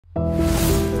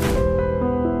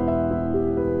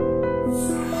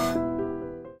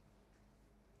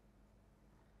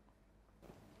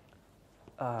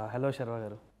Hello Sharva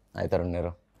గారు. Hi Tarun గారు.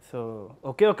 So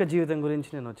ఒకే ఒక జీవితం గురించి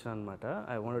నేను వచ్చాను అనమాట.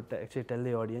 I want to actually tell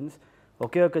the audience,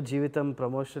 ఒకే ఒక జీవితం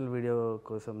ప్రమోషనల్ వీడియో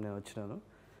కోసం నేను వచ్చినాను.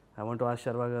 I want to ask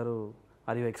Sharva గారు,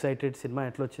 ఆర్ యూ ఎక్సైటెడ్? సినిమా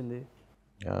ఎట్లా వచ్చింది?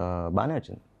 బాగానే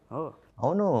వచ్చింది. ఓ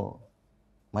అవును,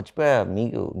 మర్చిపోయా,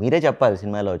 మీరే చెప్పాలి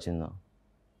సినిమా ఎలా వచ్చిందో.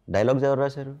 డైలాగ్స్ ఎవరు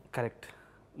రాశారు? కరెక్ట్,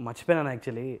 మర్చిపోయాను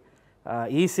యాక్చువల్లీ.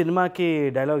 ఈ సినిమాకి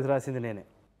డైలాగ్స్ రాసింది నేనే.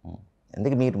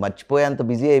 ఎందుకు మీరు మర్చిపోయేంత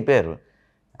బిజీ అయిపోయారు?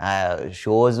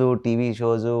 షోజు, టీవీ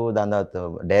షోజు, దాని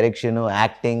తర్వాత డైరెక్షను,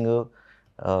 యాక్టింగ్,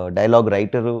 డైలాగ్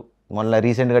రైటరు, మొన్న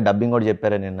రీసెంట్గా డబ్బింగ్ కూడా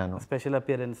చెప్పారా నేను. స్పెషల్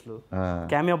అపియరెన్స్లు,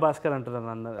 క్యామియో భాస్కర్ అంటున్నాను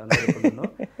అన్న.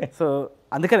 సో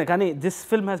అందుకనే, కానీ this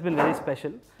film has been very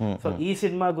special. So ఈ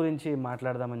సినిమా గురించి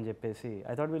మాట్లాడదామని చెప్పేసి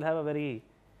I thought will have a very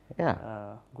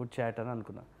good chat అని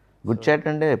అనుకున్నా. గుడ్ చాట్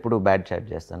అంటే ఎప్పుడు బ్యాడ్ చాట్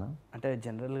చేస్తాను అంటే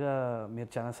జనరల్గా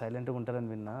మీరు చాలా సైలెంట్గా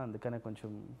ఉంటారని విన్నా, అందుకనే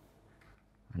కొంచెం.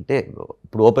 అంటే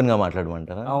ఇప్పుడు ఓపెన్గా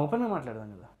మాట్లాడమంటారా? ఓపెన్గా మాట్లాడదాం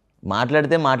కదా.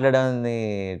 మాట్లాడితే మాట్లాడని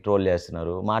ట్రోల్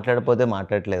చేస్తున్నారు, మాట్లాడకపోతే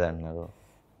మాట్లాడట్లేదు అంటున్నారు.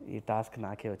 ఈ టాస్క్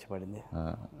నాకే వచ్చి పడింది.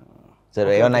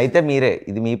 సరే, ఏమైనా అయితే మీరే,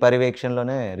 ఇది మీ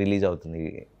పర్యవేక్షణలోనే రిలీజ్ అవుతుంది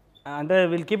అంటే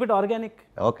will keep it organic.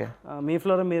 Okay, me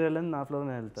floor మీరు వెళ్ళండి, నా ఫ్లోర్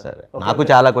నేను వెళ్తాను. సరే, నాకు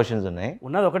చాలా క్వశ్చన్స్ ఉన్నాయి.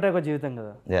 ఉన్నది ఒకటే ఒక జీవితం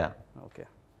కదా. Yeah, okay.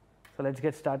 So let's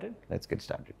get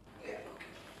started.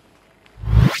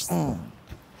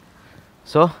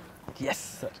 So yes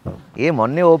sir.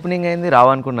 మొన్నే ఓపెనింగ్ అయింది,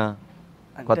 రావనుకున్నా.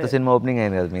 కొత్త సినిమా ఓపెనింగ్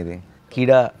అయింది కదా మీది,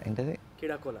 ఏంటది?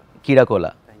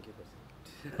 Keedaa Cola.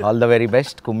 All the very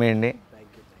best, కుమ్మేయండి.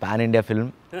 Pan India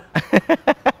film.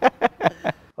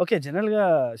 Okay, జనరల్గా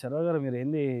శర్వ గారు మీరు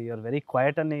ఏంది, యూఆర్ వెరీ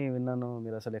క్వైట్ అని విన్నాను.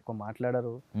 మీరు అసలు ఎక్కువ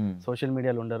మాట్లాడరు, సోషల్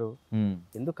మీడియాలో ఉండరు,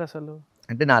 ఎందుకు అసలు?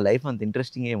 అంటే నా లైఫ్ అంత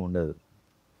ఇంట్రెస్టింగ్ ఏమి ఉండదు,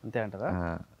 అంతే అంటారా?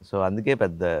 సో అందుకే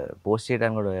పెద్ద పోస్ట్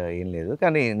చేయడానికి కూడా ఏం లేదు.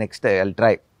 కానీ next I'll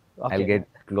try, I'll get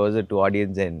closer to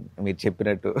audience and మీరు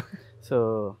చెప్పినట్టు. సో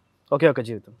ఒకే ఒక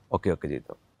జీవితం.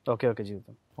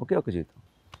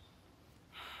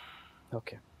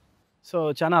 ఓకే, సో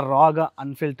చాలా రాగా,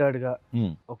 అన్ఫిల్టర్డ్గా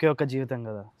ఒకే ఒక జీవితం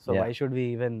కదా. So why should we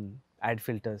even add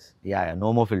filters? No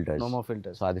more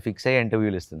filters. So అది ఫిక్స్ అయ్యి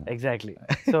ఇంటర్వ్యూలు ఇస్తున్నా. Exactly.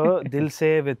 So Dil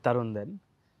say with Tarun, then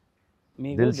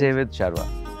Dil say with Sharva.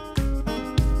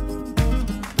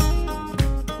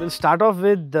 Will start of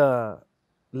with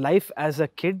life as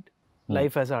a kid,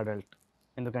 life as a adult.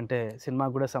 ఎందుకంటే cinema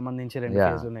కూడా సంబంధించి రెండు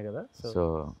phase ఉన్నాయి కదా. So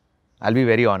I'll be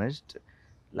very honest,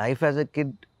 life as a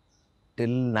kid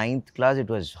till 9th class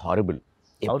it was horrible.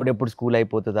 ఎప్పుడెప్పుడు school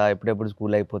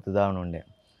అయిపోతుందా అని ఉండే.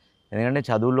 ఎందుకంటే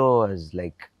చదువులో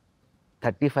లైక్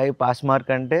 35 పాస్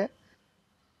మార్క్ అంటే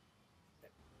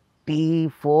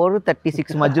T4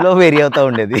 36 మధ్యలో వేరీ అవుతూ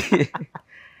ఉండేది.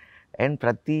 అండ్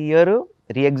ప్రతి ఇయర్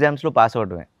ఎగ్జామ్స్లో పాస్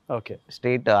అవడమే. ఓకే,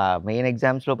 స్టేట్ మెయిన్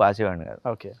ఎగ్జామ్స్లో పాస్ అయ్యాను కదా.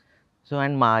 ఓకే. సో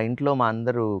అండ్ మా ఇంట్లో మా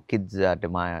అందరూ కిడ్స్, అంటే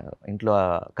మా ఇంట్లో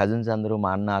కజిన్స్ అందరూ, మా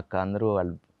అన్న అక్క అందరూ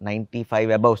వాళ్ళు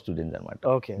 95 అబవ్ స్టూడెంట్స్ అనమాట.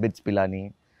 ఓకే, బిట్స్ పిలాని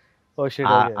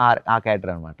ఆ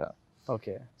క్యాటర్ అనమాట.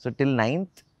 Okay. So till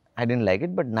 9th I didn't like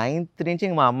it, but 9th నుంచి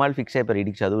ఇంక మా అమ్మాళ్ళు ఫిక్స్ అయిపోయారు,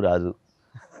 వీడికి చదువు రాదు,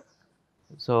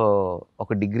 సో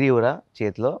ఒక డిగ్రీ ఇవ్వరా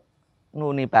చేతిలో,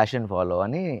 నువ్వు నీ ప్యాషన్ ఫాలో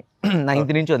అని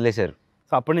 9th నుంచి వదిలేశారు.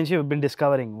 సో అప్పటి నుంచి you bin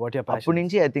discovering what your passion. అప్పటి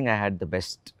నుంచి I think I had the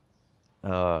best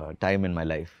time in my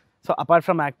life. So apart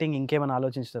from acting ఇంకేమైనా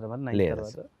ఆలోచించారా మరి?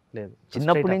 లేదు,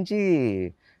 చిన్నప్పటి నుంచి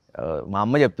మా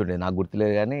అమ్మ చెప్తుండే, నాకు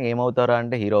గుర్తులేదు కానీ ఏమవుతారా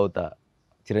అంటే హీరో అవుతా,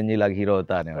 చిరంజీవి లాగా హీరో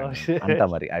అవుతా అనే అంట.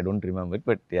 మరి I don't remember,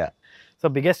 but yeah. So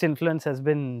biggest influence has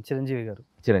been Chiranjeevi గారు.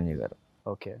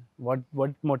 Okay,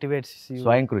 what motivates you?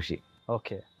 స్వయం కృషి.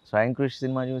 ఓకే, స్వయం కృషి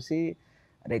సినిమా చూసి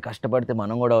అరే కష్టపడితే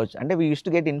మనం కూడా వచ్చు, అంటే we use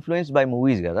to get influenced by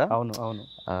movies కదా. అవును.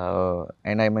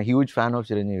 And I'm huge fan of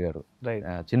Chiranjeevi గారు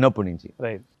చిన్నప్పటి నుంచి.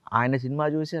 ఆయన సినిమా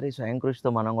చూసి అరే స్వయం కృషితో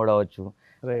మనం కూడా అవ్వచ్చు,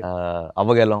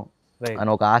 అవ్వగలం అని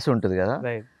ఒక ఆశ ఉంటుంది కదా.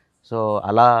 సో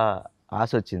అలా ఆశ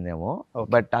వచ్చిందేమో.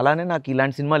 బట్ అలానే నాకు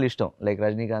ఇలాంటి సినిమాలు ఇష్టం, లైక్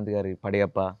రజనీకాంత్ గారి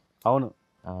పడయప్ప, అవును,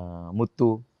 ముత్తు,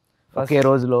 ఒకే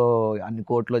రోజులో అన్ని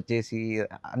కోట్లు వచ్చేసి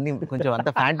అన్ని కొంచెం అంత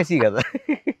ఫ్యాంటసీ కదా.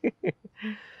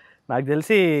 నాకు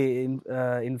తెలిసి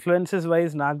ఇన్ఫ్లుయెన్సెస్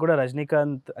వైజ్ నాకు కూడా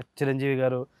రజనీకాంత్, చిరంజీవి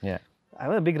గారు. I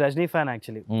was big Rajani fan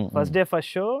actually. First day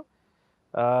first show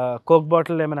coke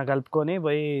bottle ఏమైనా కలుపుకొని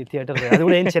పోయి థియేటర్, అది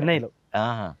కూడా ఏం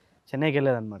చెన్నైకి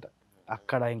వెళ్ళేదన్నమాట.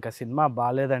 అక్కడ ఇంకా సినిమా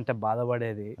బాగాలేదంటే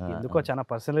బాధపడేది, ఎందుకో చాలా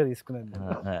పర్సనల్గా తీసుకునేది.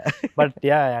 But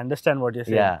yeah, I understand what you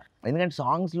say. ఎందుకంటే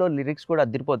సాంగ్స్ లో లిరిక్స్ కూడా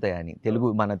అదిరిపోతాయి అని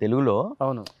మన తెలుగులో.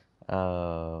 అవును,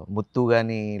 ముత్తు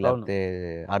గానీ లేకపోతే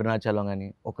అరుణాచలం గానీ,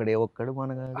 ఒక్కడు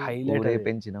మన హైలైట్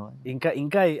పెంచిన,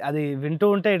 ఇంకా అది వింటూ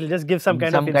ఉంటే it just give some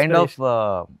kind of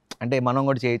అంటే మనం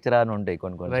కూడా చేయొచ్చురా అని ఉంటాయి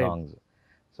కొన్ని సాంగ్స్.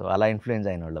 సో అలా ఇన్ఫ్లుయెన్స్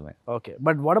అయిన వాళ్ళమే. Okay,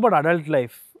 but what about adult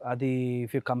life? అది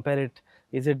if you compare it,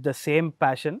 is it the same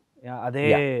passion? అదే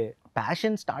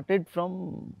passion started from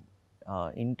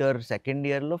inter second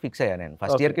ఇయర్లో ఫిక్స్ అయ్యా నేను.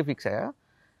 ఫస్ట్ ఇయర్కి ఫిక్స్ అయ్యా.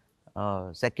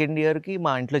 సెకండ్ ఇయర్కి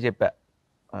మా ఇంట్లో చెప్పా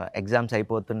ఎగ్జామ్స్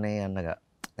అయిపోతున్నాయి అన్నగా.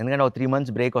 ఎందుకంటే ఒక 3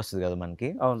 months బ్రేక్ వస్తుంది కదా మనకి.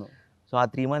 అవును. సో ఆ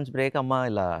 3 months బ్రేక్ అమ్మ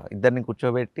ఇలా ఇద్దరిని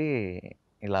కూర్చోబెట్టి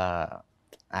ఇలా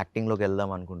యాక్టింగ్లోకి వెళ్దాం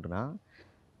అనుకుంటున్నా,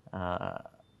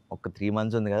 ఒక 3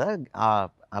 months ఉంది కదా,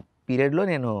 ఆ పీరియడ్లో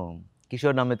నేను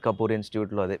కిషోర్ నమిత్ కపూర్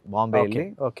ఇన్స్టిట్యూట్లో అదే బాంబే వెళ్ళి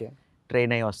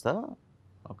ట్రైన్ అయ్యి వస్తా.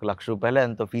 ₹1,00,000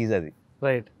 ఎంతో ఫీజు అది.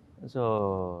 రైట్. సో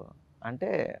అంటే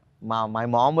my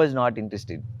mom was not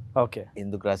interested. Okay.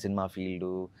 ఎందుకురా సినిమా ఫీల్డ్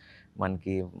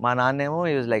మనకి. మా నాన్నేమో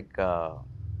ఈ వాజ్ లైక్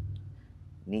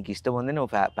నీకు ఇష్టం ఉంది, నువ్వు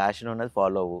ప్యాషన్ ఉన్నది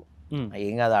ఫాలో అవ్వు,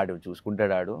 ఏం కాదు ఆడు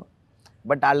చూసుకుంటాడు ఆడు.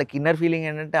 బట్ వాళ్ళకి ఇన్నర్ ఫీలింగ్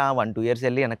ఏంటంటే 1-2 years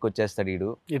వెళ్ళి వెనక్కి వచ్చేస్తాడు వీడు,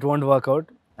 ఇట్ వోంట్ వర్క్అవుట్,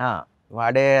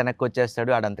 వాడే వెనక్కి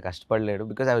వచ్చేస్తాడు, ఆడంత కష్టపడలేడు.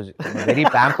 Because I was very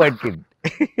pampered kid.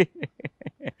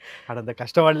 ఆడంత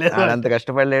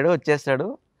కష్టపడలేడు, వచ్చేస్తాడు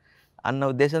అన్న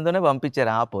ఉద్దేశంతోనే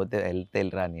పంపించారు. పోతే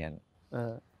వెళ్ళరా అని.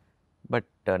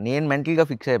 బట్ నేను మెంటల్గా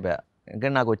ఫిక్స్ అయిపోయా,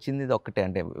 ఎందుకంటే నాకు వచ్చింది ఇది ఒక్కటే,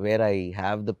 అంటే where I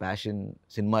have the passion,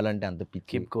 సినిమాలంటే అంత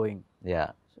పిచ్చి. Keep going. యా.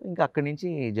 సో ఇంకా అక్కడి నుంచి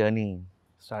జర్నీ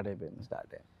స్టార్ట్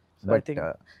అయిపోయింది. But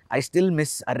I still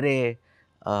miss array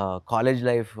college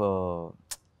life,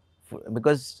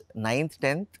 because 9th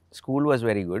 10th school was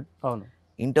very good. అవును.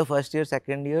 Inter first year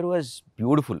second year was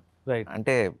beautiful. Right.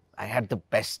 అంటే I had the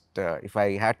best. If I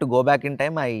had to go back in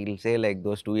time, I will say like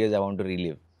those 2 years I want to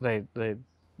relive. Right, right.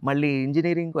 మళ్ళీ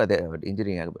engineering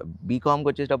బీకామ్కి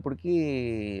వచ్చేటప్పటికి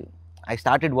I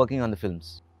started working on the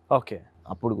films. Okay.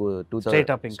 అప్పుడు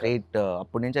straight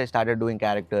అప్పటి నుంచి I started doing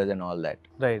characters and all that.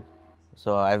 Right. So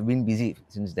I have been busy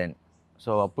since then.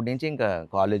 So అప్పటి నుంచి ఇంకా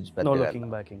college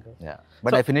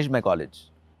but I finished my college.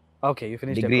 Okay, you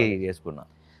finished degree చేసుకున్నా.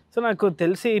 So నాకు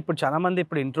తెలిసి ఇప్పుడు చాలామంది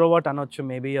ఇప్పుడు ఇంట్రోవర్ట్ అనొచ్చు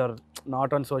maybe, are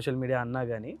not on social media అన్నా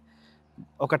కానీ,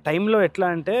 ఒక టైంలో ఎట్లా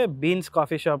అంటే బీన్స్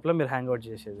కాఫీ షాప్లో మీరు హ్యాంగ్ అవుట్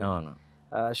చేసేది. అవును.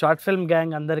 షార్ట్ ఫిల్మ్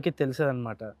గ్యాంగ్ అందరికీ తెలిసేది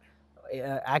అనమాట.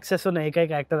 యాక్సెస్ ఉన్న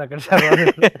ఏకైక యాక్టర్ అక్కడ,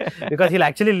 because he'll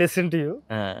actually listen to you.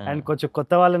 And కొంచెం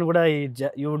కొత్త వాళ్ళని కూడా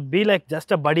you would be like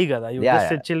just a body కదా, you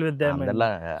just chill with them.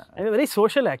 Very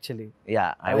social actually.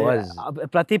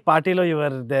 ప్రతి పార్టీలో యు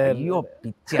వర్ దేర్.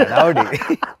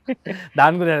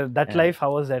 దాని గురించి that life,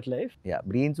 how was that life?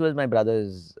 బ్రీన్స్ was my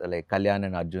brothers like Kalyan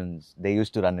and Arjun's, they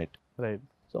use to run it. Right.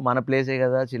 So మన ప్లేసే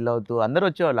కదా, chill అవుతూ అందరూ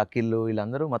వచ్చేవాళ్ళు, అఖిల్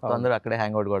వీళ్ళందరూ మొత్తం అందరూ అక్కడే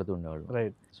హ్యాంగ్ అవుట్ కొడుతూ ఉండేవాళ్ళు.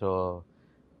 రైట్. సో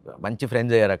మంచి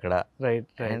ఫ్రెండ్స్ అయ్యారు అక్కడ.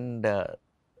 రైట్. అండ్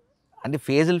అంటే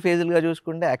ఫేజులుగా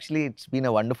చూసుకుంటే actually it's been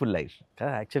a wonderful life.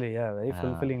 Actually very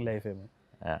fulfilling life ఏమో.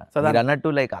 మీరు అన్నట్టు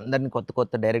లైక్ అందరిని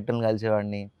కొత్త డైరెక్టర్ని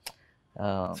కలిసేవాడిని.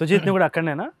 సుజిత్ని కూడా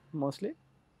అక్కడనేనా మోస్ట్లీ?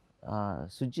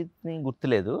 సుజిత్ని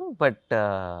గుర్తులేదు, బట్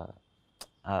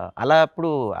అలా అప్పుడు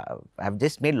I have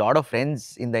just made lot of friends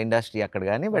in the industry అక్కడ.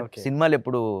 కానీ బట్ సినిమాలు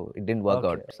ఎప్పుడు it didn't work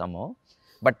out somehow.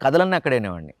 But కథలన్నీ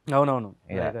అక్కడేనేవాడిని. అవునవును,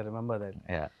 రిమెంబర్ దట్.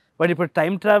 బట్ ఇప్పుడు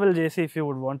టైం ట్రావెల్ చేసి if you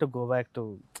would want to go back to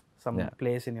some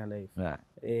place in your life,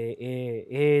 ఏ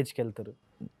ఏజ్కి వెళ్తారు?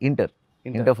 Inter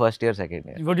first year second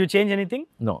year. Would you change anything?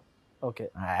 No. Okay.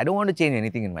 I don't want to change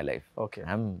anything in my life. Okay. I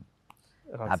am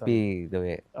happy the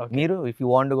way. మీరు if you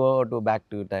want to go to back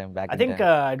to time, back I think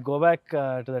I'd go back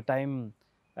to the time.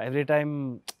 Every time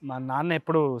మా నాన్న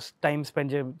ఎప్పుడు time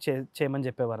spend చేయమని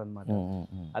చెప్పేవారు అనమాట.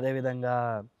 అదేవిధంగా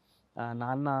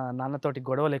నాన్నతోటి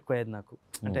గొడవలు ఎక్కువయ్యేది నాకు,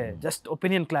 అంటే జస్ట్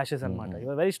ఒపీనియన్ క్లాషెస్ అనమాట.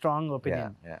 Your very strong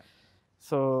opinion.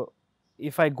 So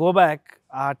if I go back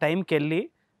ఆ టైంకి వెళ్ళి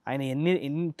ఆయన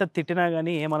ఎంత తిట్టినా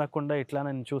కానీ ఏమనకుండా ఇట్లా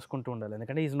నేను చూసుకుంటూ ఉండాలి,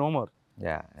 ఎందుకంటే is no more.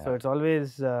 So it's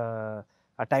always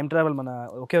ఆ టైం ట్రావెల్. మన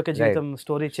ఒకే ఒక జీవితం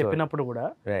స్టోరీ చెప్పినప్పుడు కూడా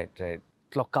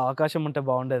ఇట్లా ఒక్క అవకాశం ఉంటే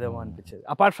బాగుండేదేమో అనిపించేది.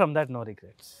 Apart from that no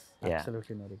regrets.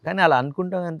 Absolutely no regrets. కానీ అలా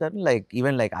అనుకుంటాం అంతా like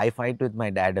even like I fight with my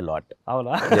dad a lot.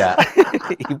 అవునా?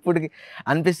 ఇప్పటికి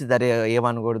అనిపిస్తుంది అరే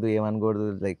ఏమనకూడదు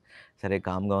లైక్ సరే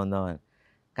కామ్గా ఉందాం అని.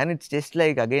 కానీ it's just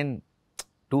like again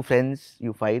 2 friends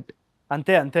you fight,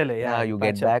 అంతేలే, యూ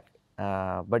గెట్ బ్యాక్.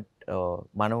 బట్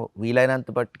మనం వీలైనంత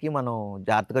బట్టికి మనం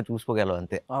జాగ్రత్తగా చూసుకోగలం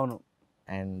అంతే. అవును.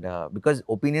 And because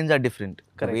opinions are different,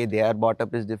 the way they are bat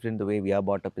up is different, the way we are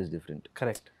bat up is different.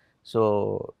 Correct. So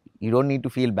you don't need to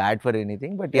feel bad for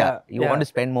anything, but you want to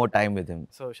spend more time with him.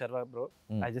 So Sharwa bro,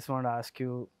 I just want to ask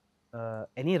you,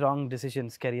 any wrong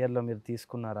decisions career lo meer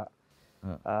తీసుకున్నారా?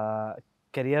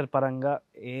 Career పరంగా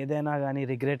ఏదైనా కానీ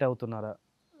regret అవుతున్నారా?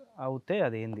 అవుతే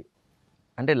అదేంది?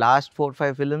 అంటే last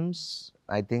 4-5 films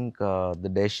I think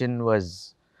the decision was,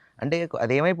 అంటే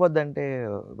అదేమైపోద్ది అంటే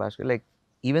Bhaskar, like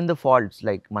even the faults,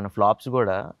 like మన ఫ్లాప్స్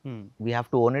కూడా we have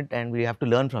to own it and we have to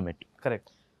learn from it.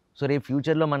 Correct. So రేపు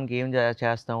ఫ్యూచర్లో మనకి ఏం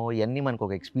చేస్తామో ఇవన్నీ మనకు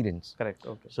ఒక ఎక్స్పీరియన్స్. కరెక్ట్.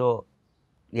 ఓకే. సో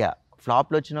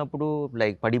ఫ్లాప్లు వచ్చినప్పుడు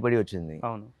లైక్ పడి వచ్చింది.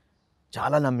 అవును.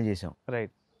 చాలా నమ్మి చేసాం.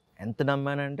 రైట్. ఎంత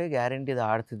నమ్మానంటే గ్యారంటీ ఇది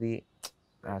ఆడుతుంది,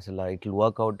 అసలు ఇట్ విల్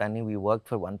వర్క్ అవుట్ అని we work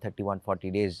for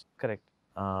 130-140 days. Correct.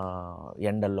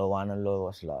 ఎండల్లో వానల్లో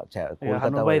అసలు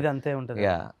అంతే ఉంటుంది.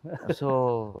 యా. సో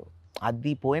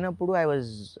అది పోయినప్పుడు ఐ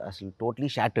వాజ్ అసలు టోటలీ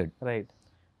షాటర్డ్. రైట్.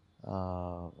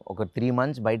 ఒక 3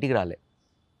 months బయటికి రాలే.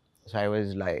 So I was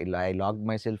I locked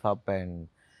my self up and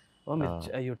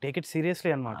you take it seriously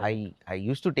అన్నమాట. I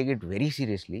used to take it very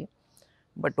seriously,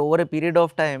 but over a period of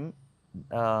time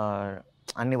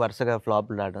అన్ని వరుసగా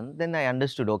ఫ్లాప్లు రావడం, then I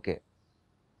understood okay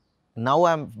now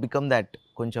I'm become that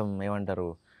కొంచెం ఏమంటారు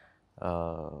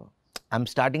I'm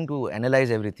starting to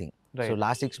analyse everything. So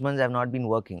last 6 months I have not been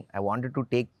working. I wanted to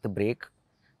take the break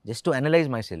just to analyse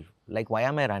my self, like why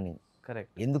am I running,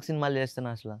 correct, ఎందుకు సినిమాలు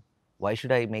చేస్తున్నా అసలు, why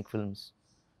should I make films,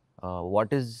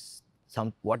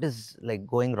 what is like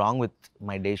going wrong with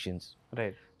my decisions.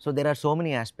 Right. So there are so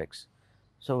many aspects.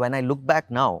 So when I look back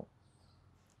now,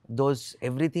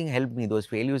 everything helped me, those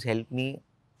failures helped me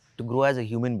to grow as a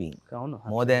human being.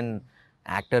 More than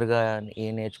actor ga ఏ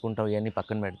నేర్చుకుంటావు ఇవన్నీ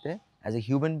పక్కన పెడితే, as a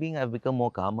human being I've become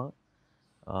more calmer,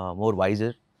 more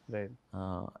wiser. Right.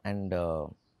 And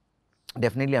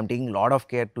definitely I'm taking a lot of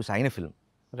care to sign a film.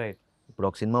 Right. ఇప్పుడు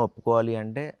ఒక cinema ఒప్పుకోవాలి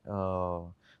అంటే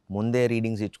ముందే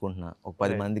readings ఇచ్చుకుంటున్నా, ఒక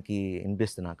 10 మందికి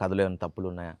వినిపిస్తున్నా కథలో ఏమైనా తప్పులు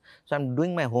ఉన్నాయా. So I'm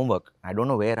doing my homework. I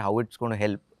don't know how it's gonna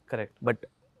help. Correct. But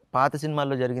పాత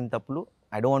సినిమాల్లో జరిగిన తప్పులు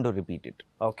I don't want to repeat it.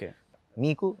 Okay.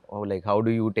 మీకు like how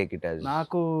do you take it as?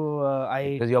 నాకు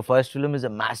because your first film is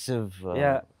a massive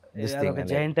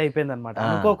giant అయిపోయింది అనమాట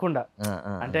అనుకోకుండా.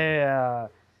 అంటే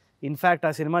ఇన్ఫాక్ట్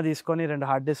ఆ సినిమా తీసుకొని 2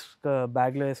 హార్డ్ డిస్క్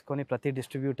బ్యాగ్లో వేసుకొని ప్రతి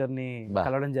డిస్ట్రిబ్యూటర్ని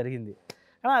కలవడం జరిగింది.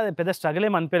 అది పెద్ద స్ట్రగుల్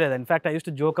ఏం అనిపించలేదు. In fact I use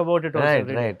to joke about it,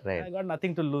 I got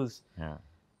nothing to lose.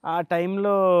 ఆ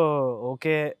టైంలో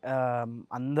ఓకే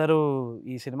అందరూ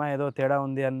ఈ సినిమా ఏదో తేడా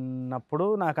ఉంది అన్నప్పుడు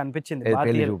నాకు అనిపించింది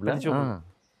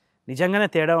నిజంగానే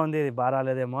తేడా ఉంది, ఇది బాగా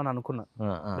రాలేదేమో అని అనుకున్నా.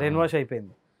 బ్రెయిన్ వాష్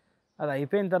అయిపోయింది. అది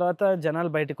అయిపోయిన తర్వాత జనాలు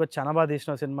బయటకు వచ్చి చాలా బాగా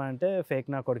తీసిన సినిమా అంటే ఫేక్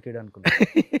నా కొడుకీడు అనుకున్నా.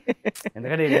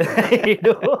 ఎందుకంటే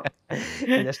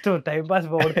జస్ట్ టైం పాస్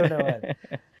పోగొట్టుకునేవాడు.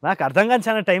 నాకు అర్థం కానీ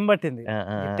చాలా టైం పట్టింది.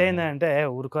 హిట్ అయింది అంటే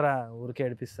ఊరుకోరా, ఊరికే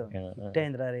ఏడిపిస్తాం, హిట్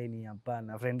అయిందిరా రే నీ అబ్బా,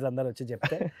 నా ఫ్రెండ్స్ అందరు వచ్చి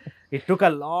చెప్తే it took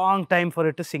a long time for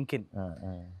it to sync in.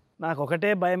 నాకు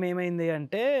ఒకటే భయం ఏమైంది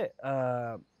అంటే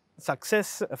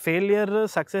సక్సెస్ ఫెయిలియర్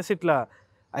సక్సెస్ ఇట్లా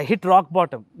ఐ హిట్ రాక్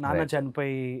బాటమ్. నాన్న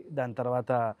చనిపోయి దాని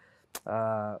తర్వాత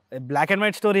బ్లాక్ అండ్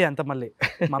వైట్ స్టోరీ అంత, మళ్ళీ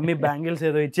మమ్మీ బ్యాంగిల్స్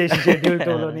ఏదో ఇచ్చేసి షెడ్యూల్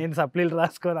 2లో నేను సప్లీలు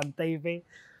రాసుకొని అంత అయిపోయి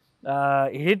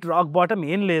హిట్ రాక్ బాటమ్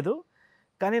ఏం లేదు.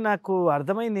 కానీ నాకు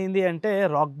అర్థమైంది ఏంటి అంటే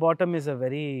rock bottom is a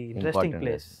very interesting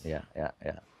place.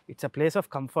 It's a place of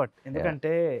comfort.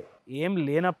 ఎందుకంటే ఏం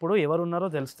లేనప్పుడు ఎవరు ఉన్నారో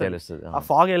తెలుస్తుంది, ఆ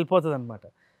ఫాగ్ వెళ్ళిపోతుంది అనమాట.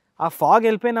 ఆ ఫాగ్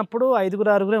వెళ్ళిపోయినప్పుడు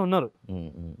 5-6 ఉన్నారు,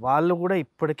 వాళ్ళు కూడా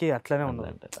ఇప్పటికీ అట్లనే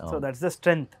ఉన్నారు. So that's the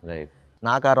strength.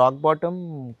 నాకు ఆ రాక్ బాటమ్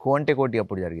కోంటే కోటి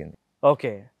అప్పుడు జరిగింది.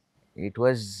 Okay. It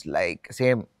was like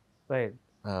same. Right.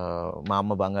 మా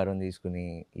అమ్మ బంగారం తీసుకుని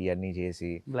ఇవన్నీ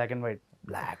చేసి బ్లాక్ అండ్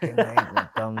వైట్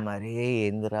మొత్తం, మరి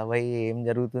ఏందిరా భయ్ ఏం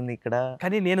జరుగుతుంది ఇక్కడ.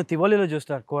 కానీ నేను తివోలిలో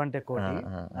చూస్తాను కో అంటే కోటి.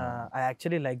 I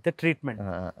actually like the treatment.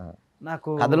 నాకు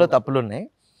కథలో తప్పులు ఉన్నాయి.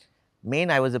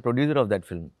 Main I was the producer of that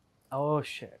film.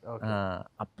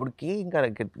 అప్పటికి ఇంకా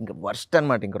వర్స్ట్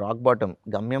అనమాట. ఇంకా రాక్ బాటమ్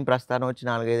గమ్యం ప్రస్థానం వచ్చి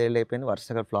 4-5 ఏళ్ళు అయిపోయింది,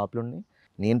 వరుసగా ఫ్లాప్లు ఉన్నాయి.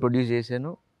 నేను ప్రొడ్యూస్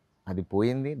చేశాను, అది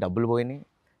పోయింది, డబ్బులు పోయినాయి.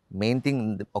 మెయిన్ థింగ్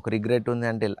ఒక రిగ్రెట్ ఉంది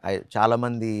అంటే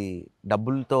చాలామంది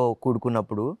డబ్బులతో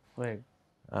కూడుకున్నప్పుడు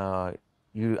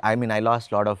I last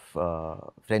lot of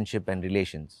friendship and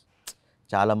relations.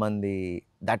 చాలామంది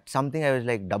that something I was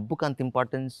like డబ్బుకి అంత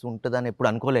ఇంపార్టెన్స్ ఉంటుందని ఎప్పుడు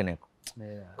అనుకోలే నాకు.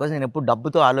 బికాజ్ నేను ఎప్పుడు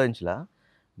డబ్బుతో ఆలోచించలా.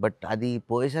 బట్ అది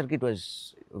పోయేసరికి it was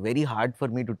very hard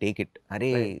for me to take it.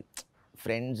 అరే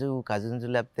ఫ్రెండ్స్ కజిన్స్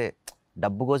లేకపోతే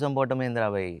డబ్బు కోసం పోవటం ఏందిరా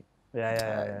భయ్,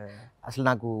 అసలు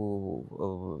నాకు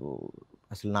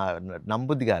అసలు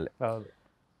నమ్ముద్ది కాలే.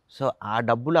 సో ఆ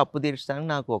డబ్బులు అప్పు తీర్చడానికి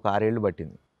నాకు ఒక 6 ఏళ్ళు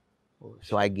పట్టింది.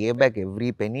 So I gave back every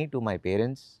penny to my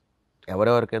parents.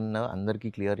 ఎవరెవరికైనా అందరికీ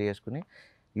క్లియర్ చేసుకుని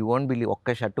యూ వోంట్ బిలీవ్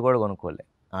ఒక్క షర్ట్ కూడా కొనుక్కోలే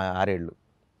 6 ఏళ్ళు.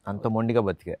 అంత మొండిగా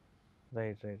బతికా.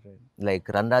 లైక్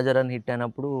రన్ రాజా రన్ హిట్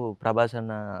అయినప్పుడు ప్రభాస్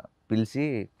అన్న పిలిచి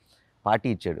పార్టీ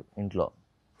ఇచ్చాడు ఇంట్లో.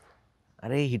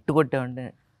 అరే హిట్ కొట్టామంటే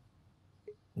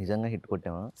నిజంగా hit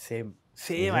కొట్టామా? Same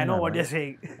I know what you are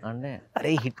saying అంటే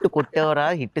అరే హిట్ కొట్టావరా,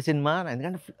 హిట్ సినిమా.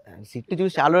 ఎందుకంటే హిట్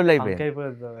చూసి చాలా రోజులు అయిపోయింది.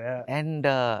 అండ్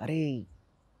అరే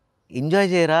ఎంజాయ్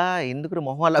చేయరా, ఎందుకు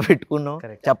మొహం అలా పెట్టుకున్నావు,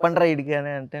 చెప్పండి రా ఇడికి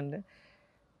అని అంటే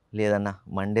లేదన్నా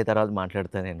మండే తర్వాత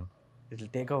మాట్లాడతా నేను.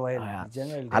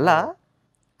 అలా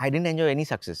I dent enjoy any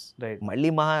success. మళ్ళీ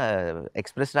మా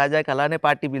ఎక్స్ప్రెస్ రాజాకి అలానే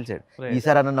పార్టీ పిలిచాడు,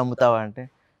 ఈసారి అన్న నమ్ముతావా అంటే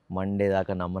మండే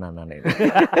దాకా నమ్మనన్నా నేను.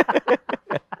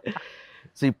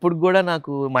 సో ఇప్పుడు కూడా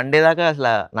నాకు మండే దాకా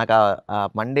అసలు నాకు ఆ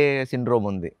మండే సిండ్రోమ్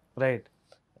ఉంది. రైట్.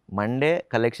 మండే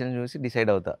కలెక్షన్ చూసి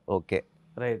డిసైడ్ అవుతా ఓకే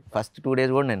రైట్. ఫస్ట్ 2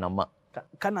 days కూడా నేను నమ్మా.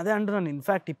 కానీ అదే అంటున్నాను,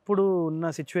 ఇన్ఫ్యాక్ట్ ఇప్పుడు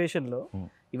ఉన్న సిచ్యువేషన్లో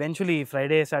ఈవెన్చువలీ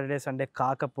ఫ్రైడే సాటర్డే సండే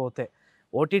కాకపోతే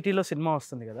ఓటీటీలో సినిమా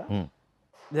వస్తుంది కదా,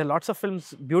 there are lots of films,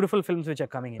 beautiful films which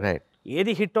are coming in. Right.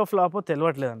 ఏది హిట్ ఆఫ్ ఫ్లాప్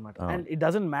తెలియట్లేదు అనమాట. And it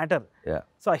doesn't matter. Yeah.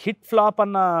 So ఆ హిట్ ఫ్లాప్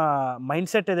అన్న మైండ్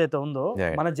సెట్ ఏదైతే ఉందో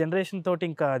మన జనరేషన్ తోటి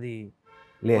ఇంకా అది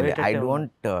లేదు. I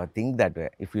don't think that way.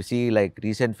 If you see like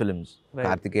recent films,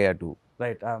 Kartikeya 2,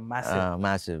 right,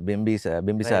 massive,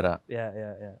 Bimbisara,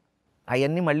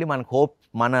 అవన్నీ మళ్ళీ మనకు హోప్,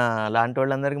 మన లాంటి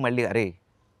వాళ్ళందరికీ మళ్ళీ అరే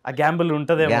ఆ గ్యాంబుల్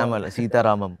ఉంటుంది. గ్యాంబుల్,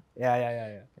 సీతారామం,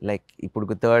 లైక్ ఇప్పుడు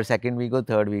second week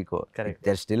third week they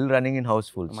are still running in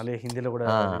housefuls.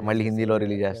 మళ్ళీ హిందీలో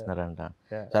రిలీజ్ చేస్తున్నారంట.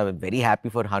 So I very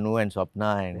happy for Hanu and Swapna.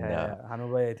 And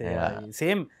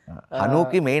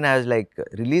హనుకి main as like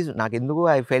release నాకు ఎందుకు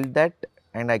I felt that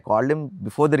and I called him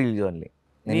before the release only.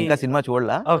 నేను ఇంకా cinema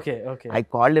చూడలా. I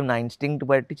called him, నా instinct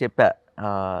బట్టి చెప్పా,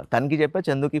 తనకి చెప్పా,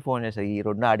 చందుకి ఫోన్ చేసా, ఈ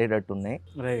రెండు ఆడేటట్టు ఉన్నాయి,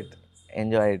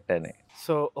 ఎంజాయ్ ఇట్ అని.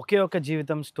 సో ఒకే ఒక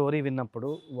జీవితం స్టోరీ విన్నప్పుడు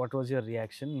what was your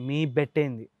reaction? Me bet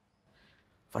ఏంది?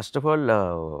 ఫస్ట్ ఆఫ్ ఆల్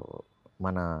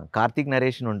మన కార్తీక్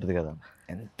నరేషన్ ఉంటుంది కదా,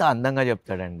 ఎంత అందంగా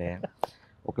చెప్తాడండి.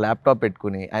 ఒక ల్యాప్టాప్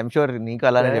పెట్టుకుని, ఐఎమ్ షూర్ నీకు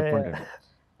అలానే చెప్పుకుంటాడు,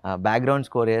 బ్యాక్గ్రౌండ్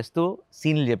స్కోర్ వేస్తూ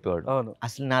సీన్లు చెప్పేవాడు.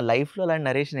 అసలు నా లైఫ్లో అలాంటి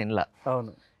నరేషన్ వినలా.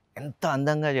 ఎంత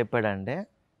అందంగా చెప్పాడంటే,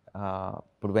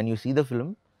 ఇప్పుడు when you see the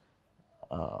film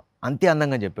అంతే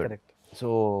అందంగా చెప్పాడు. So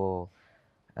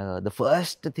the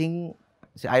first thing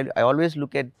I always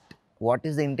look at what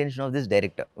is the intention of this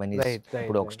director when he's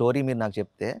ఇప్పుడు ఒక స్టోరీ మీరు నాకు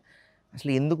చెప్తే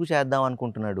అసలు ఎందుకు చేద్దాం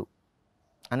అనుకుంటున్నాడు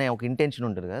అనే ఒక ఇంటెన్షన్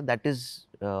ఉంటుంది కదా, that is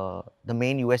the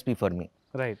main USP for me.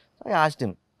 I asked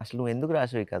him, అసలు నువ్వు ఎందుకు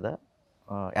రాసావు కదా,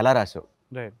 ఎలా రాసావు?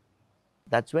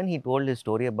 That's when he told his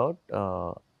story about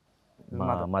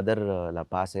mother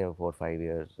pass అయ్యే 4-5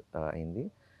 years అయింది.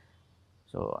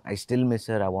 So I still miss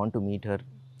her, I want to meet her.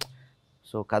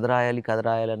 So కథ రాయాలి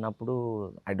అన్నప్పుడు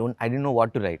I don't know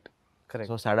what to right.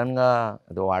 So సడన్గా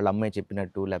వాళ్ళ అమ్మాయి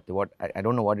చెప్పినట్టు, లేకపోతే what I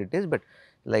don't know what it is, but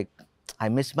like I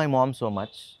miss my mom so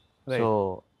much. So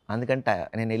అందుకంటే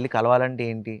నేను వెళ్ళి కలవాలంటే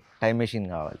ఏంటి, టైం మెషిన్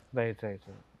కావాలి.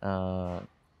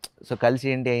 సో కలిసి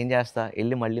ఏంటి, ఏం చేస్తా,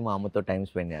 వెళ్ళి మళ్ళీ మా అమ్మతో టైం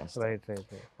స్పెండ్ చేస్తా.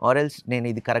 ఆర్ ఎల్స్ నేను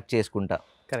ఇది కరెక్ట్ చేసుకుంటా.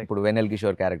 ఇప్పుడు వెన్నెల్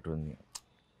కిషోర్ క్యారెక్టర్ ఉంది,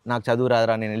 నాకు చదువు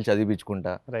రాదురా, నేను వెళ్ళి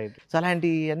చదివించుకుంటా. సో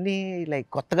అలాంటివన్నీ లైక్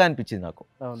కొత్తగా అనిపించింది నాకు.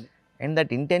 And that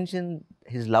intention,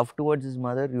 his love towards his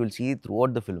mother, you will see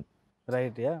throughout the film.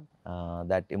 Right, yeah.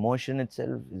 That emotion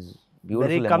itself is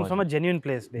beautiful. It comes from a genuine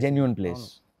place. Basically. Genuine place.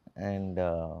 And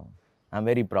I'm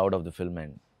very proud of the film.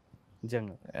 And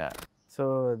yeah. So,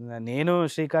 నేను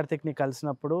శ్రీ కార్తిక్ ని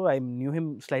కలిసినప్పుడు I knew him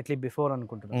slightly before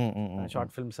అనుకుంటున్నాను.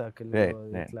 Short film circle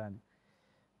ఇట్లా అని.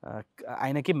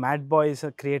 ఆయనకి mad boys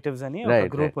creatives అని ఒక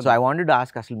group ఉంది. So I wanted to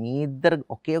ask, అసలు మీ ఇద్దరు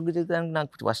ఒకే ఒక జీవితానికి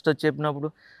నాకు ఫస్ట్ వచ్చి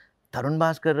చెప్పినప్పుడు తరుణ్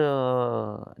భాస్కర్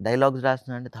డైలాగ్స్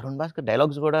రాస్తున్నా అంటే, తరుణ్ భాస్కర్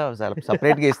డైలాగ్స్ కూడా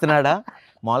సపరేట్గా ఇస్తున్నాడా?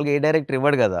 మామూలుగా ఏ డైరెక్టర్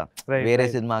ఇవ్వడు కదా, వేరే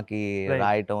సినిమాకి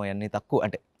రాయటం అన్నీ తక్కువ,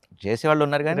 అంటే చేసేవాళ్ళు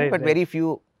ఉన్నారు కానీ, but very few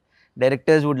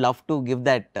directors would love to give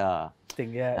that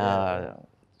thing.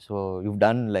 So you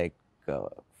done like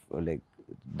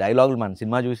డైలాగులు మన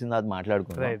సినిమా చూసింది అది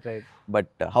మాట్లాడుకున్నాం.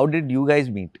 But how did you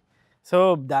guys meet? So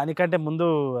దానికంటే ముందు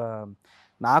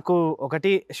నాకు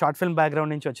ఒకటి షార్ట్ ఫిల్మ్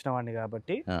బ్యాక్గ్రౌండ్ నుంచి వచ్చిన వాడిని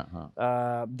కాబట్టి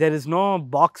దేర్ ఇస్ నో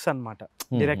బాక్స్ అనమాట.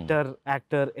 Director,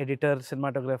 actor, editor,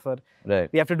 cinematographer,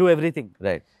 we have to do everything.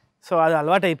 So అది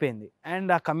అలవాటు అయిపోయింది.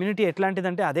 అండ్ ఆ కమ్యూనిటీ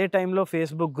ఎట్లాంటిదంటే, అదే టైంలో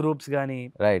ఫేస్బుక్ గ్రూప్స్ కానీ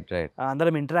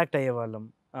అందరం ఇంటరాక్ట్ అయ్యేవాళ్ళం.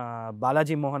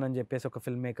 బాలాజీ మోహన్ అని చెప్పేసి ఒక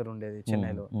ఫిల్మ్ మేకర్ ఉండేది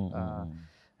చెన్నైలో.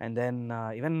 అండ్ దెన్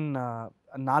ఈవెన్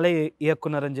నాలే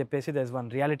ఇయక్కున్నారు అని చెప్పేసి there is one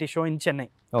reality show in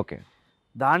Chennai.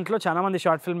 దాంట్లో చాలా మంది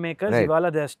షార్ట్ ఫిల్మ్ మేకర్స్ ఇవాళ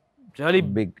they really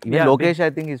big. Even Lokesh, I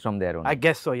think he's from there only. I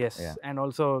guess so, yes. And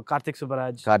also Karthik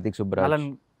Subbaraj, Alan,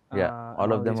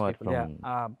 all of them are from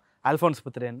Alphonse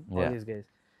Putren, all these guys.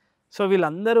 So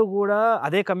వీళ్ళందరూ కూడా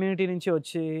అదే community నుంచి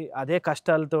వచ్చి అదే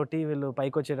కష్టాలతోటి వీళ్ళు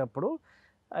పైకి వచ్చేటప్పుడు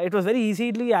it was very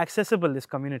easily accessible this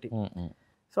community.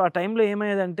 So ఆ టైంలో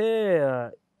ఏమయ్యేదంటే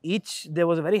each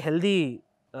they was very healthy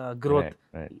growth.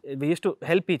 We use to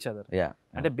help each other.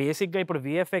 అంటే బేసిక్గా ఇప్పుడు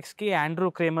విఎఫ్ఎక్స్ కి Andrew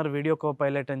Kramer video co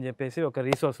pilot అని చెప్పేసి ఒక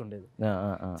రీసోర్స్ ఉండేది.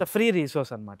 ఇట్స్ ఫ్రీ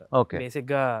రీసోర్స్ అనమాట.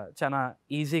 బేసిక్గా చాలా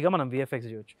ఈజీగా మనం విఎఫ్ఎక్స్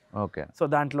చేయొచ్చు. సో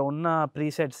దాంట్లో ఉన్న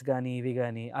ప్రీసెట్స్ కానీ ఇవి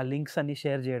కానీ ఆ లింక్స్ అన్ని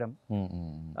షేర్ చేయడం,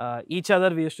 each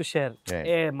other we use to share,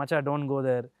 A మచా don't go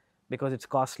there because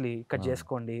it's costly, cut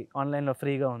చేసుకోండి, ఆన్లైన్లో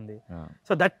ఫ్రీగా ఉంది.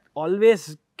 So that always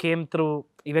came through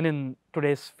even in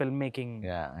today's film making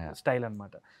style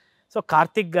అనమాట. సో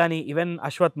కార్తిక్ కానీ even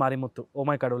Ashwath Marimuthu, oh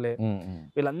my కడులే,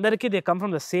 వీళ్ళందరికీ they come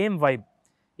from the same vibe.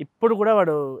 ఇప్పుడు కూడా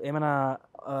వాడు ఏమైనా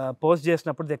పోస్ట్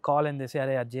చేసినప్పుడు దే కాల్ అండ్ చేసి,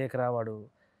 అరే అది చేయకరా, వాడు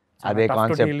అదే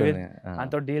కాన్సెప్ట్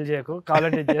అంత డీల్ చేయకు,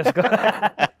 కావాలంటే చేసుకో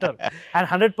and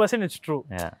 100% it's true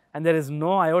and there is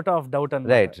no iota of doubt అని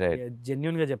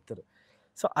జెన్యున్ గా చెప్తారు.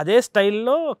 సో అదే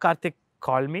స్టైల్లో కార్తిక్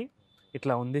కాల్ మీ,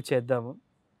 ఇట్లా ఉంది చేద్దాము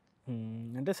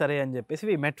అంటే సరే అని చెప్పేసి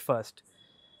వి మెట్ ఫస్ట్.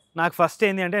 నాకు ఫస్ట్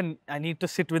ఏంటి అంటే I need to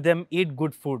SIT with them, eat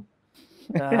good food.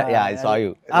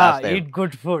 Eat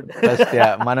good food.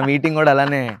 మన మీటింగ్ కూడా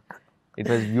అలానే, ఇట్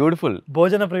వాస్ బ్యూటిఫుల్.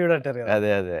 భోజన ప్రియుడు అంటారు కదా.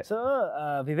 అదే అదే. సో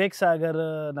వివేక్ సాగర్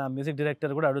నా మ్యూజిక్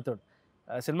డైరెక్టర్ కూడా అడుగుతాడు,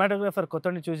 సినిమాటోగ్రాఫర్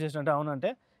కొత్తని చూస్ చేసినట్టు. అవును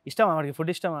అంటే ఇష్టమా వాడికి,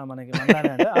 ఫుడ్ ఇష్టమా మనకి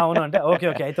అంటే అవును అంటే ఓకే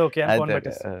ఓకే అయితే ఓకే అని ఫోన్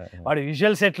పెట్టేస్తాడు. వాడి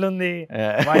విజువల్స్ ఎట్లుంది,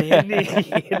 వాడు ఏంది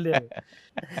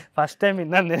ఫస్ట్ టైం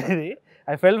విన్నాను నేను ఇది.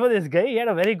 I fell for this guy. He had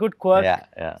a very good quirk,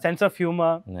 sense of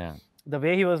humor. The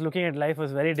way he was looking at life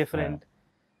was very different.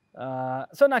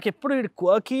 So నాకు ఎప్పుడు ఇది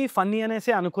క్వర్కీ ఫన్నీ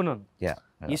అనేసి అనుకున్నాను.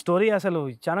 ఈ స్టోరీ అసలు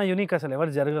చాలా యూనిక్, అసలు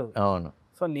ఎవరు జరగదు.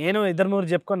 సో నేను ఇద్దరు మూడు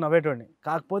చెప్పుకొని నవ్వేటోడిని.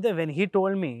 కాకపోతే వెన్ హీ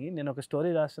టోల్డ్ మీ నేను ఒక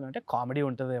స్టోరీ రాస్తున్నా అంటే కామెడీ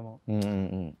ఉంటుందేమో,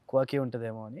 క్వర్కీ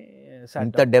ఉంటుందేమో అని.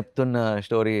 ఇంత డెప్త్ ఉన్న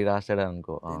స్టోరీ రాస్తాడు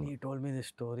అనుకో. He told me the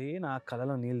story, నా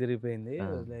కళలో నీళ్ళు తిరిగిపోయింది.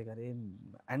 లైక్ అరే.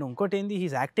 అండ్ ఇంకోటి ఏంది,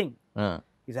 హీస్ యాక్టింగ్.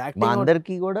 మా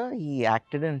అందరికి కూడా ఈ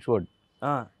యాక్టెడ్ అండ్ షోడ్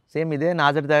సేమ్ ఇదే.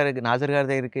 నాజర్ గారి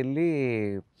దగ్గరికి వెళ్ళి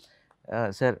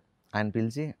సార్ ఆయన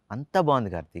పిలిచి అంతా బాగుంది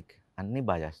కార్తీక్, అన్నీ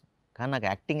బాగా చేస్తాను, కానీ నాకు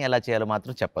యాక్టింగ్ ఎలా చేయాలో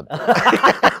మాత్రం చెప్పదు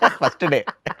ఫస్ట్ డే.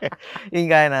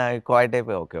 ఇంకా ఆయన క్వైట్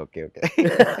అయిపోయి okay okay okay.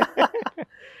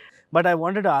 But I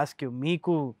wanted to ask you,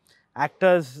 మీకు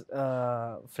యాక్టర్స్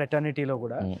ఫ్రెటర్నిటీలో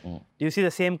కూడా do you see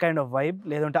the same kind of vibe,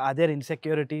 లేదంటే other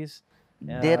insecurities?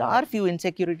 There are few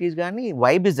insecurities కానీ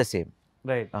vibe is the same.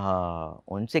 Right.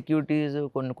 Insecurities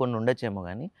కొన్ని ఉండొచ్చేమో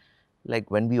కానీ like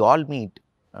when we all meet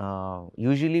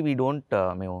usually we don't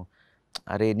మేము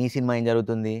అరే నీ సినిమా ఏం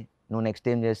జరుగుతుంది, నువ్వు నెక్స్ట్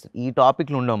ఏం చేస్తావు, ఈ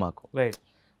టాపిక్లు ఉండవు మాకు. Right.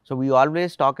 So we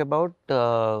always talk about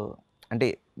అంటే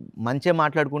మంచిగా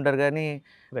మాట్లాడుకుంటారు కానీ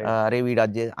అరే వీడు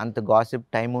అది అంత గాసిప్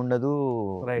టైం ఉండదు.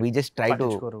 We just try to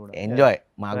enjoy.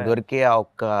 మాకు దొరికే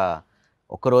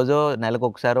ఒక్క రోజో నెలకు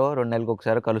ఒకసారో 2 నెలలకు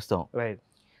ఒకసారో కలుస్తాం. రైట్.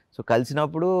 సో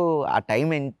కలిసినప్పుడు ఆ టైం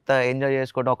ఎంత ఎంజాయ్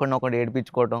చేసుకోవటం, ఒకడినొకటి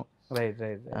ఏడిపించుకోవటం.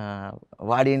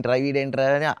 వాడేంట్రా వీడేంట్రా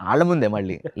అని వాళ్ళ ముందే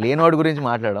మళ్ళీ లేనివాడి గురించి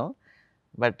మాట్లాడడం.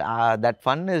 బట్ దట్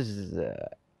ఫన్ ఇస్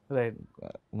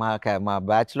మా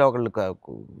బ్యాచ్లో ఒకళ్ళు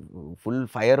ఫుల్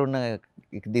ఫైర్ ఉన్న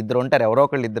ఇద్దరు ఉంటారు, ఎవరో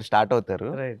ఒకళ్ళు ఇద్దరు స్టార్ట్ అవుతారు,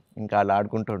 ఇంకా వాళ్ళు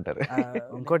ఆడుకుంటూ ఉంటారు.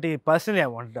 ఇంకోటి personally I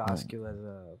want to ask you as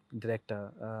director,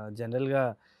 జనరల్గా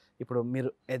ఇప్పుడు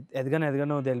మీరు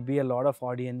ఎదగను they'll be a lot of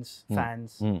audience,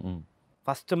 fans.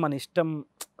 First మన ఇష్టం,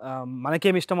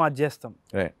 మనకేమి ఇష్టమో అది చేస్తాం.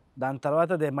 దాని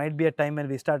తర్వాత they might be a time when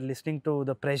we start listening to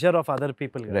the pressure of other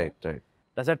people.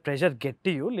 Does that pressure get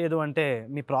to you? లేదు అంటే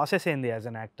మీ ప్రాసెస్ ఏంది as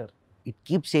an actor? It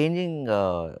keeps changing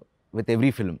with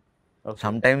every film.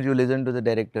 Sometimes you listen to the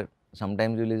director,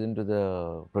 sometimes you listen to the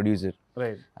producer.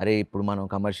 అరే ఇప్పుడు మనం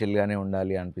కమర్షియల్గానే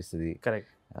ఉండాలి అనిపిస్తుంది.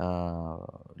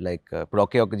 Like ఇప్పుడు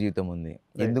ఒకే ఒక జీవితం ఉంది,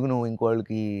 ఎందుకు నువ్వు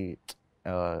ఇంకోళ్ళకి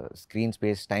స్క్రీన్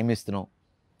స్పేస్ టైం ఇస్తున్నావు?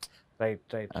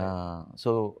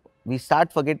 So we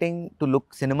start forgetting to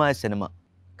look cinema as cinema.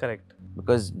 Correct.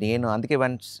 Because నేను అందుకే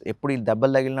వన్స్ ఎప్పుడు ఈ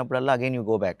దెబ్బలు తగిలినప్పుడల్లా again you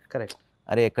go back. Correct.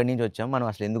 అరే ఎక్కడి నుంచి వచ్చాం మనం,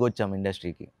 అసలు ఎందుకు వచ్చాం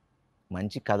ఇండస్ట్రీకి?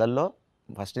 మంచి కథల్లో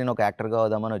ఫస్ట్ నేను ఒక యాక్టర్గా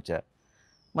అవుదామని వచ్చా,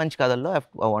 మంచి కథల్లో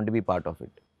I want to be part of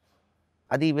it.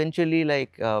 అది eventually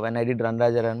like when I did run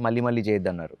రాజా అని మళ్ళీ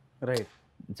చేయొద్దన్నారు. Right.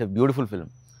 It's a beautiful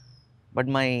film, but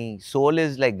my soul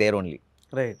is like there only.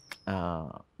 Right.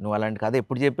 నువ్వు అలాంటి కథ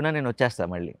ఎప్పుడు చెప్పినా నేను వచ్చేస్తా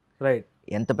మళ్ళీ. రైట్.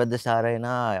 ఎంత పెద్ద స్టార్ అయినా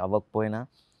అవ్వకపోయినా.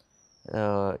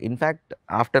 ఇన్ఫ్యాక్ట్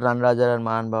ఆఫ్టర్ రన్ రాజా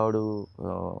మహానుభావుడు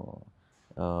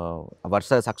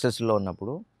వరుస సక్సెస్లో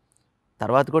ఉన్నప్పుడు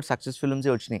తర్వాత కూడా సక్సెస్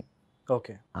ఫిల్మ్సే వచ్చినాయి.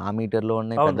 ఓకే. ఆ మీటర్లో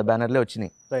ఉన్నాయి, పెద్ద బ్యానర్లే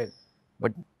వచ్చినాయి. Right.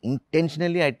 But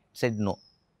intentionally I said no.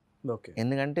 Okay.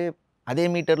 ఎందుకంటే అదే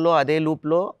మీటర్లో అదే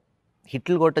లూప్లో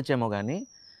హిట్లు కొట్టచ్చేమో కానీ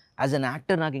యాజ్ అన్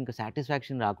యాక్టర్ నాకు ఇంకా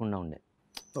సాటిస్ఫాక్షన్ రాకుండా ఉండే.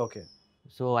 Okay.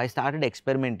 So I started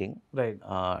experimenting,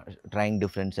 trying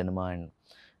different cinema. And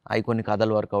అవి కొన్ని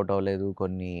కథలు వర్కౌట్ అవ్వలేదు,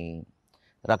 కొన్ని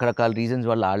రకరకాల రీజన్స్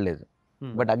వల్ల ఆడలేదు.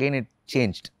 But again it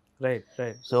changed.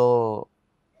 So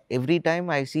every time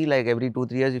I see like every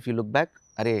 2-3 years if you look back,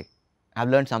 అరే I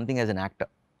have learned something as an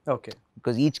actor. Okay.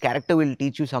 Because each character will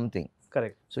teach you something.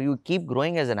 Correct. So you keep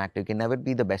growing as an actor. You can never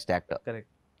be the best actor. Correct.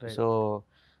 Right. So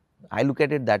I look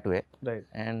at it that way. Right.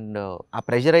 And ఆ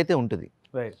pressure అయితే ఉంటుంది.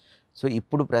 Right. So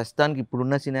ఇప్పుడు ప్రస్తుతానికి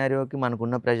ఇప్పుడున్న సినారియోకి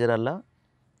మనకున్న pressure అలా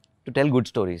to tell good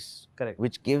stories. Correct.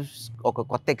 Which gives ఒక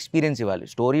కొత్త ఎక్స్పీరియన్స్ ఇవ్వాలి.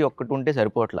 స్టోరీ ఒక్కటి ఉంటే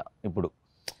సరిపోట్లా. ఇప్పుడు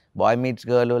బాయ్ మీట్స్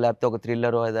గర్ల్ లేకపోతే ఒక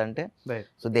థ్రిల్లర్ అదంటే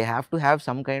so they have to have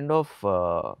some kind of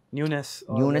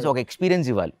newness, ఒక ఎక్స్పీరియన్స్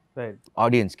ఇవ్వాలి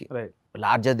ఆడియన్స్కి.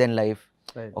 లార్జర్ దెన్ లైఫ్,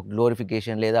 ఒక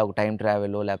గ్లోరిఫికేషన్ లేదా ఒక టైం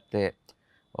ట్రావెల్ లేకపోతే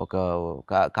ఒక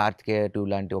కార్తికేయ 2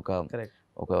 లాంటి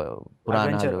ఒక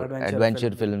పురాణాలు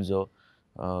అడ్వెంచర్ ఫిల్మ్స్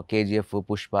కేజీఎఫ్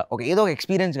పుష్ప ఏదో ఒక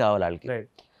ఎక్స్పీరియన్స్ కావాలి వాళ్ళకి.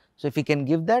 So if you can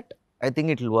give that I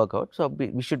think it will work out. So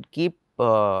we should keep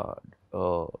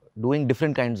doing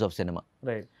different kinds of cinema.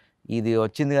 ఇది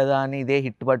వచ్చింది కదా అని ఇదే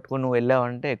హిట్ పట్టుకుని నువ్వు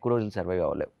వెళ్ళావంటే ఎక్కువ రోజులు survive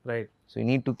అవ్వలేవు. So you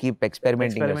need to keep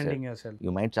experimenting yourself.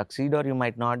 You might succeed or you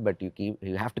might not, but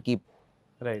you have to keep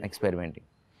experimenting.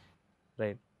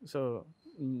 So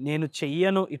నేను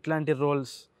చెయ్యను ఇట్లాంటి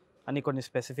రోల్స్ అని కొన్ని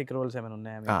స్పెసిఫిక్ రోల్స్ ఏమైనా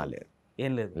ఉన్నాయా? లేదు,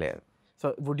 ఏం లేదు. సో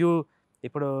వుడ్ యూ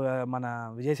ఇప్పుడు మన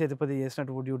విజయ్ సేతుపతి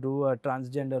చేసినట్టు would you do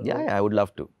transgender? Yeah, I would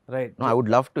love to. Right. No, I would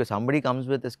love to. If somebody comes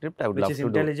with a script, I would love to do.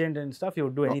 Which is intelligent and stuff, you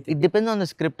would do anything. It depends on the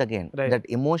script again. That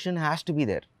emotion has to be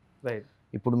there. Right.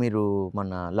 ఇప్పుడు మీరు మన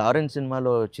Lawrence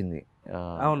సినిమాలో వచ్చింది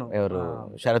ఎవరు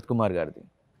శరత్ కుమార్ గారిది.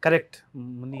 Correct.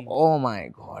 Oh my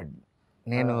God,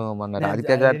 నేను మన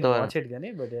రాధిక గారితో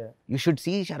యూ షుడ్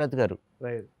సీ శరత్ గారు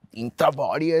ఇంత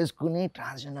బాడీ వేసుకుని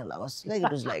transgender lovers like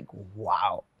it was like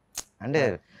wow. అంటే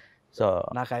సో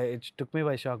నాకు it took me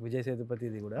by shock. Vijay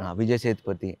సేతుపతిది కూడా. విజయ్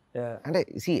సేతుపతి అంటే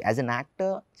see as an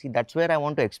actor, see that's where I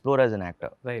want to explore as an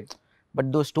actor. Right. But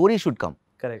though story should come.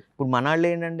 Correct. ఇప్పుడు మన వాళ్ళు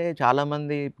ఏంటంటే చాలా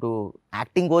మంది ఇప్పుడు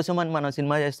యాక్టింగ్ కోసం అని మనం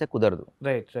సినిమా చేస్తే కుదరదు.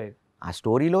 రైట్. ఆ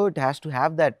స్టోరీలో it has to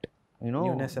have that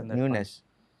newness.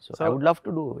 So I would love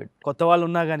to do it. కొత్త వాళ్ళు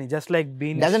ఉన్నా కానీ just like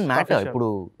being doesn't matter. ఇప్పుడు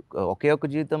ఒకే ఒక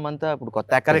జీవితం అంతా ఇప్పుడు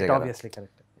కొత్త actor. Correct. Obviously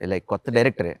correct. Like కొత్త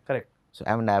డైరెక్టరే. Correct. So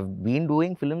I've been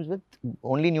doing films with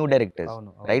only new directors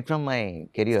right from my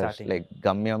career, like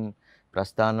Gamyam,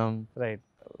 Prasthanam, right,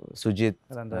 Sujit,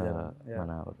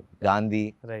 mana Gandhi,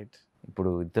 right,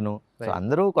 ఇప్పుడు ఇతను. So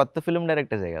అందరూ కొత్త ఫిల్మ్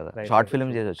డైరెక్టర్స్ కదా, షార్ట్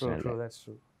ఫిల్మ్ చేసి వచ్చినారు.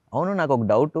 అవును, నాకు ఒక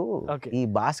డౌట్, ఈ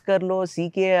భాస్కర్ లో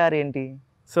CKR ఏంటి?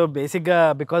 సో బేసిక్గా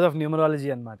బికాస్ ఆఫ్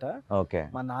న్యూమరాలజీ అనమాట. ఓకే.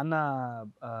 మా నాన్న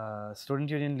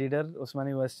స్టూడెంట్ యూనియన్ లీడర్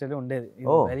ఉస్మానియా యూనివర్సిటీలో ఉండేది.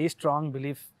 Very strong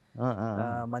belief.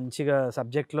 మంచిగా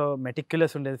సబ్జెక్ట్ లో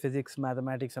మెటిక్యులస్ ఉండేది, physics,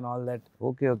 mathematics and all that.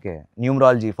 Okay.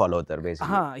 Numerology follow అవుతారు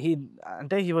బేసిక్గా.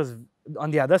 అంటే he was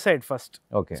on the other side first.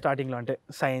 Starting లో అంటే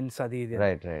సైన్స్ అది ఇది.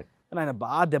 రైట్. ఆయన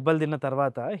బాగా దెబ్బలు తిన్న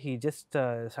తర్వాత he just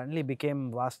suddenly became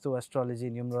vastu, astrology,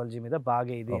 numerology మీద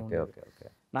బాగా ఇది.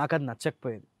 నాకు అది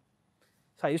నచ్చకపోయేది.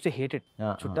 So I use to hate it.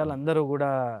 చుట్టాలందరూ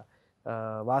కూడా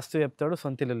వాస్తు చెప్తాడు,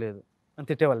 సొంతిల్లు లేదు అని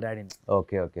తిట్టేవాళ్ళు డాడీని.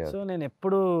 ఓకే. సో నేను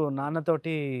ఎప్పుడు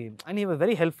నాన్నతోటి, and he was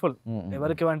very helpful.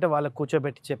 ఎవరికి అంటే వాళ్ళకి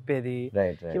కూర్చోబెట్టి చెప్పేది.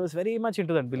 He was very much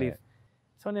into that belief.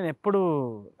 So నేను ఎప్పుడు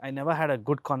I never had a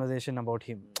good conversation about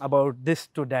him, about this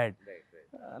to dad.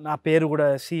 నా పేరు కూడా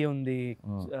సి ఉంది,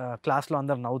 క్లాస్లో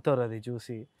అందరు నవ్వుతారు అది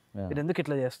చూసి, మీరు ఎందుకు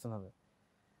ఇట్లా చేస్తున్నారు.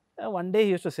 One day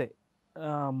he use to say,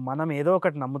 మనం ఏదో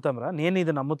ఒకటి నమ్ముతాం రా, నేను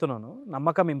ఇది నమ్ముతున్నాను,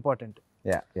 నమ్మకం ఇంపార్టెంట్.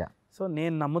 సో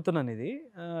నేను నమ్ముతున్నాను ఇది,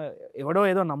 ఎవడో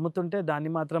ఏదో నమ్ముతుంటే దాన్ని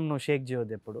మాత్రం నువ్వు షేక్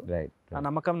చేయొద్దు ఎప్పుడు, ఆ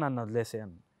నమ్మకం నన్ను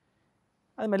వదిలేసేయను.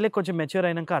 అది మళ్ళీ కొంచెం మెచ్యూర్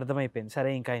అయినాక అర్థమైపోయింది,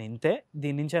 సరే ఇంకా ఆయన ఇంతే,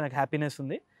 దీని నుంచి నాకు హ్యాపీనెస్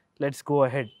ఉంది, లెట్స్ గో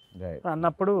అహెడ్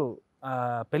అన్నప్పుడు.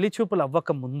 పెళ్లి చూపులు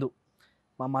అవ్వక ముందు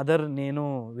మా మదర్, నేను,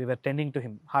 we were tending to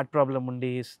him. Heart problem ఉండి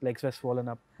లెగ్స్ వెస్ ఫోలన్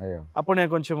అప్. అప్పుడు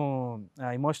నేను కొంచెము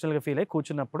ఎమోషనల్గా ఫీల్ అయ్యి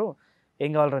కూర్చున్నప్పుడు,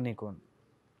 ఏం కావాలరా నీకు,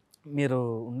 మీరు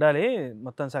ఉండాలి,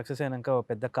 మొత్తం సక్సెస్ అయినాక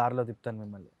పెద్ద కార్లో తిప్పుతాను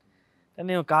మిమ్మల్ని.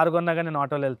 నేను కారు కొన్నా కానీ నేను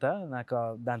ఆటోలో వెళ్తా, నాకు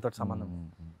దాంతో సంబంధం.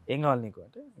 ఏం కావాలి నీకు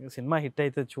అంటే, సినిమా హిట్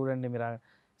అవుతుంది చూడండి మీరు.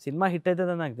 సినిమా హిట్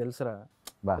అవుతుంది నాకు తెలుసురా,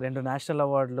 2 నేషనల్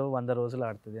అవార్డులు 100 రోజులు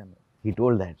ఆడుతుంది అన్న.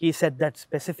 He said that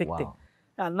specific thing.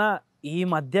 అన్న ఈ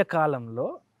మధ్య కాలంలో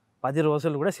 10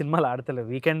 రోజులు కూడా సినిమాలు ఆడతలేవు,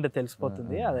 వీకెండ్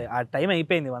తెలిసిపోతుంది, అది ఆ టైం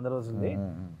అయిపోయింది 100 రోజులది,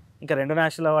 ఇంకా 2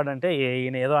 నేషనల్ అవార్డు అంటే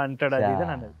ఈయన ఏదో అంటాడు అది ఇది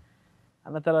అని అన్నది.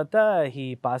 అన్న తర్వాత హీ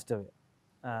పాస్డ్ అవే,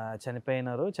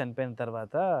 చనిపోయినారు. చనిపోయిన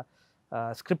తర్వాత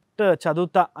స్క్రిప్ట్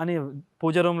చదువుతా అని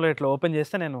పూజ రూమ్లో ఇట్లా ఓపెన్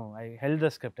చేస్తే నేను I held the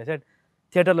script, I said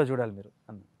థియేటర్లో చూడాలి మీరు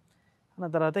అన్న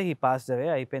తర్వాత హీ పాస్డ్ అవే.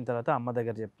 అయిపోయిన తర్వాత అమ్మ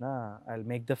దగ్గర చెప్పిన, I will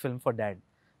make the film for dad.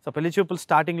 So పెళ్లి చూపులు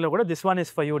స్టార్టింగ్లో కూడా this one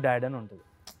is for you dad అని ఉంటుంది.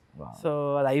 సో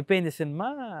అది అయిపోయింది సినిమా.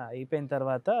 అయిపోయిన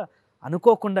తర్వాత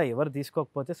అనుకోకుండా ఎవరు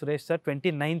తీసుకోకపోతే Suresh sir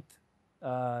 29th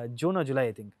June or July,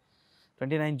 I think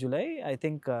 29th July, I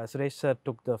think Suresh sir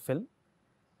took the film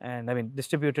and I mean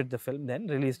distributed the film, then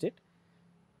released it.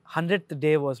 100th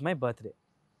day was my birthday.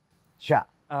 Sure.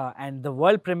 And the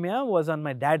world premiere was on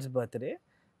my dad's birthday.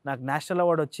 నాకు national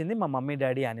award వచ్చింది మా mummy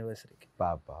daddy యానివర్సరీకి.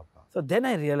 So then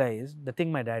I realise the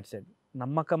thing my dad said,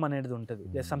 నమ్మకం అనేది ఉంటుంది,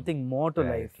 there something more to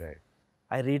life.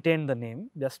 I retain the name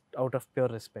just out of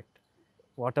pure respect.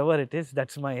 What ever it is,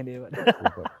 that's my name.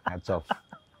 Hats off.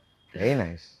 Very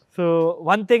nice. So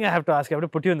one thing I have to ask, I have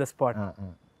to put you in the spot.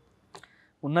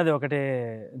 ఉన్నది ఒకటే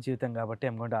జీవితం కాబట్టి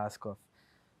I'm going to ask of,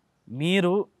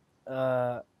 మీరు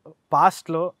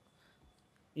పాస్ట్లో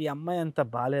ఈ అమ్మాయి అంత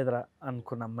బాలేదురా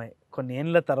అనుకున్న అమ్మాయి కొన్ని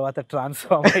ఏళ్ళ తర్వాత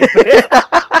ట్రాన్స్ఫార్మ్ అయితే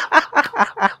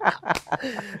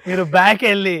మీరు బ్యాక్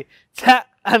వెళ్ళి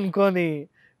అనుకోని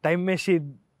టైం మెషిన్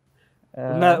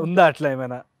ఉందా అట్లా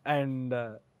ఏమైనా? అండ్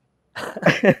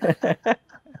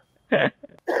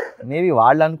మేబీ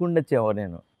వాళ్ళు అనుకుండొచ్చేమో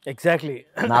నేను ఎగ్జాక్ట్లీ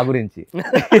నా గురించి.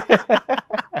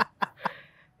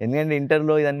 ఎందుకంటే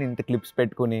ఇంటర్లో ఇదన్నీ ఇంత క్లిప్స్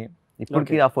పెట్టుకుని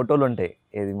ఇప్పటికి ఆ ఫోటోలు ఉంటాయి.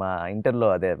 ఇది మా ఇంటర్లో,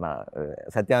 అదే మా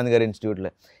సత్యానంద్ గారి ఇన్స్టిట్యూట్లో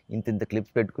ఇంత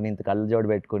క్లిప్స్ పెట్టుకుని, ఇంత కళ్ళజోడు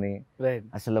పెట్టుకుని,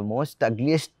 అసలు మోస్ట్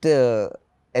అగ్లియెస్ట్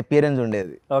అపియరెన్స్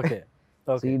ఉండేది. ఓకే,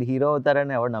 ఈ హీరో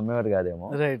అవుతారని ఎవరు నమ్మేవారు కాదేమో.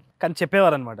 రైట్, కానీ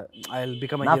చెప్పేవారు అనమాట, ఐ విల్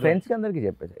బికమ్. నా ఫ్రెండ్స్కి అందరికి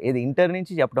చెప్పేది, ఇది ఇంటర్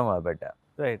నుంచి చెప్పడం మొదలుపెట్టా.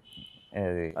 Right,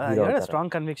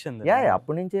 strong conviction.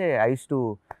 అప్పటి నుంచే I use to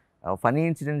funny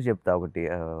incidents చెప్తా. ఒకటి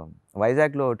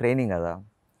వైజాగ్లో ట్రైనింగ్ కదా,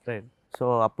 రైట్. సో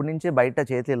అప్పటి నుంచే బయట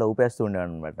చేతులు ఇలా ఊపేస్తూ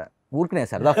ఉండేవాడు అనమాట. ఊరికనే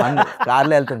సరదా ఫన్,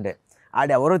 కార్లో వెళ్తుంటే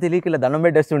ఆడెవరో తెలియక ఇలా దండం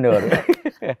పెట్టేస్తుండేవారు.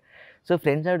 సో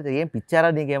ఫ్రెండ్స్ అడిగితే ఏం పిచ్చారా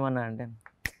నీకేమన్నా అంటే,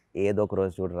 ఏదో ఒక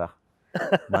రోజు చూడరా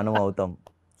మనం అవుతాం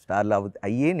స్టార్లు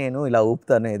అయ్యి, నేను ఇలా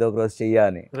ఊపుతాను ఏదో ఒక రోజు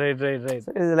చెయ్యాలని.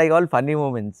 Like all funny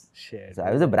moments. So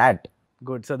I was a brought.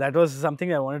 Good. So that was something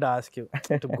I wanted to ask you.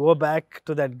 To go back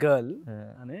to that girl.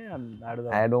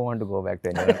 I don't want to go back to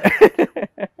anyone.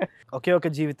 ఒకే ఒక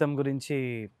జీవితం గురించి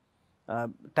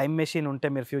time machine ఉంటే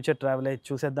మీరు future travel అయ్యి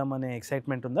చూసేద్దామనే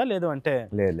excitement ఉందా? లేదు అంటే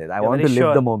లేదు, I want to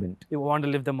live the moment. You want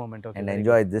to live the moment, okay. And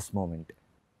enjoy this moment.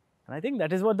 And I think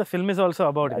that is what the film is also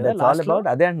about. That's all about.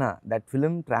 అదే అన్న, that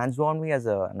film transformed me as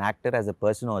an actor, as a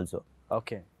person also.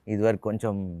 Okay. ఇదివరకు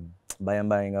కొంచెం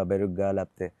భయంగా బెరుగ్గా,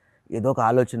 లేకపోతే ఏదో ఒక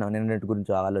ఆలోచన, నిన్నటి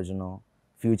గురించి ఆలోచన,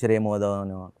 ఫ్యూచర్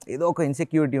ఏమవుదామనో ఏదో ఒక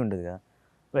ఇన్సెక్యూరిటీ ఉంటుంది కదా.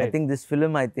 I think this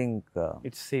film, I think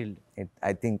it's sealed.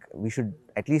 I think we should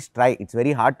at least try. It's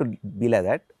very hard to be like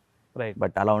that. Right.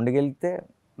 But అలా ఉండగలిగితే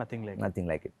nothing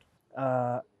like it.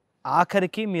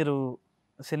 ఆఖరికి మీరు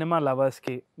సినిమా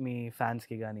లవర్స్కి, మీ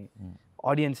ఫ్యాన్స్కి కానీ,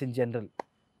 audience in general,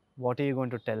 what are you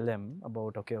going to tell them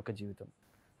about ఒకే ఒక జీవితం?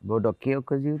 About ఒకే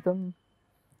ఒక జీవితం,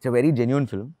 it's a very genuine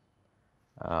film.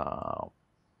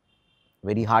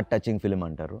 Very heart touching film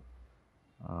antaru.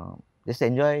 Just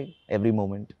enjoy every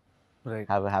moment. Right.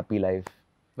 Have a happy life.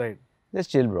 Right. Just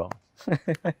chill, bro.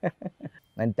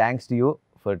 And thanks to you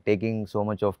for taking so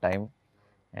much of time.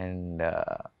 And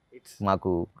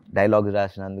maku dialogues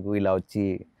రాసినందుకు, ఇలా వచ్చి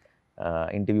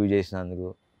interview చేసినందుకు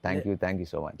thank you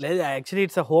so much. లేదు, actually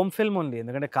it's a home film only.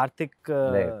 ఎందుకంటే కార్తిక్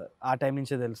ఆ time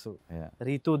నుంచే తెలుసు,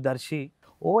 Ritu, Darsi.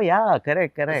 Oh yeah,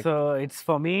 correct. So it's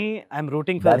for me, I'm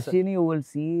rooting for Darshini. You will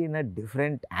see in a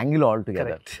different angle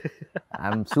altogether.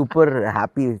 I'm super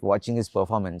happy watching his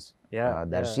performance.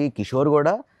 Darshi, Kishore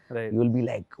Goda, you will be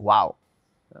like, wow,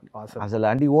 awesome. Asal,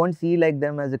 and you won't see like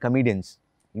them as comedians.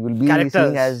 You will be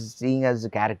seeing as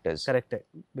characters. Correct.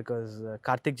 Because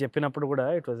Karthik చెప్పినప్పుడు కూడా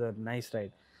it was a nice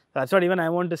ride. So that's what even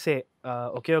I want to say.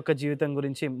 ఒకే ఒక జీవితం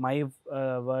గురించి my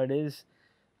word is,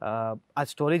 ఆ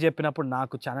story చెప్పినప్పుడు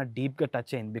నాకు చాలా డీప్గా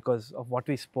టచ్ అయింది because of what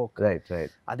we spoke.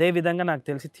 అదే విధంగా నాకు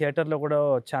తెలిసి థియేటర్లో కూడా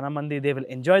చాలా మంది they will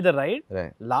enjoy the ride,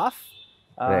 laugh,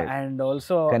 and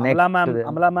also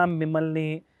Amala ma'am మిమ్మల్ని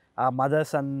ఆ మదర్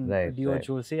సన్ డియో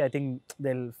చూసి I think they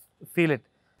will feel it.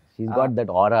 She's got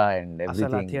that aura and everything.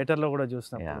 అసలు థియేటర్లో కూడా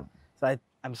చూసినప్పుడు. So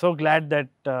I'm so glad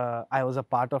that I was a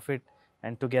part of it,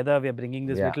 and together we are bringing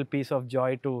this little piece of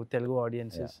joy to Telugu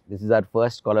audiences. This is our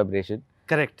first collaboration.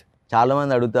 Correct. చాలా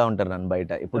మంది అడుగుతూ ఉంటారు నన్ను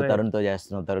బయట, ఇప్పుడు తరుణ్తో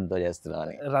చేస్తున్నావు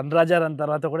అని. రన్ రాజా run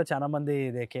తర్వాత కూడా చాలా మంది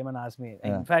they came and asked me.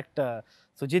 In fact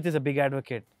Sujith is a big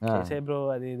advocate, say bro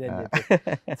అది ఇది అని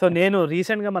చెప్పి. సో నేను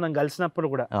రీసెంట్ గా మనం కలిసినప్పుడు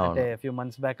కూడా, అంటే few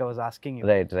months back I was asking you.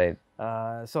 Right.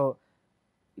 So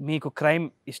మీకు క్రైమ్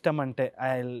ఇష్టం అంటే I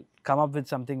will come up with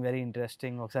something very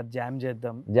interesting. ఒకసారి జామ్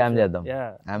చేద్దాం.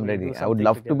 I'm ready. I would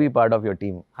love to be part of your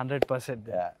team. 100%.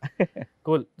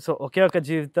 Cool. So ఒకే ఒక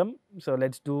జీవితం. So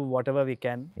let's do whatever we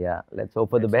can. Let's hope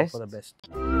for the best.